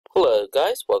Hello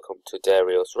guys, welcome to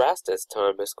Dario's Rast. This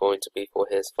time is going to be for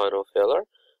his final filler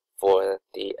for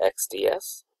the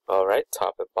XDS. Alright,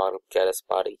 top and bottom get a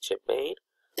spot each in main.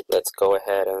 Let's go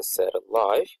ahead and set it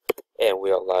live. And we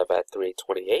are live at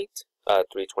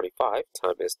 325.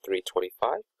 Time is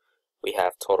 325. We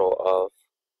have total of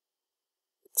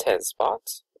 10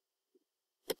 spots.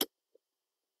 I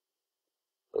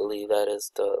believe that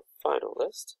is the final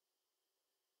list.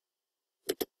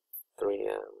 3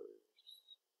 hours.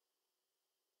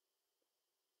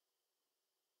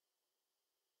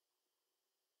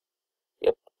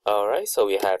 Yep. Alright, so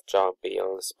we have John B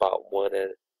on spot 1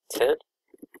 and 10.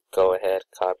 Go ahead,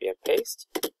 copy and paste.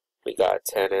 We got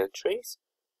 10 entries.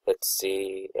 Let's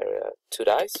see, 2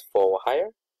 dice, 4 or higher.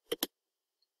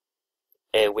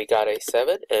 And we got a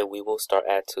 7, and we will start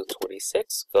at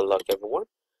 226. Good luck, everyone.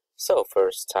 So,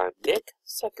 first time Nick,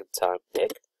 second time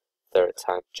Nick, third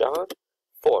time John,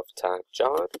 fourth time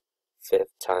John,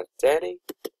 fifth time Danny,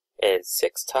 and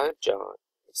sixth time John.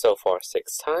 So far,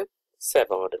 6 times,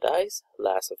 7 on the dice.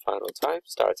 Last and final time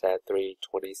starts at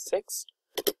 326.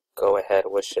 Go ahead,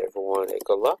 wish everyone a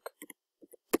good luck.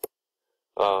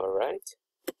 Alright,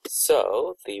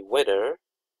 so the winners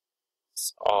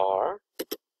are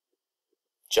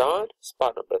John,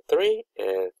 spot number 3,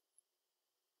 and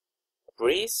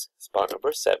Reese, spot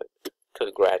number 7.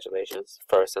 Congratulations,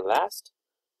 first and last.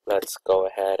 Let's go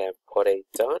ahead and put a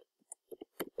done.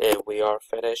 And we are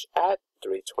finished at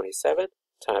 327.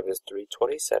 Time is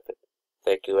 327.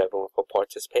 Thank you everyone for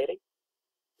participating.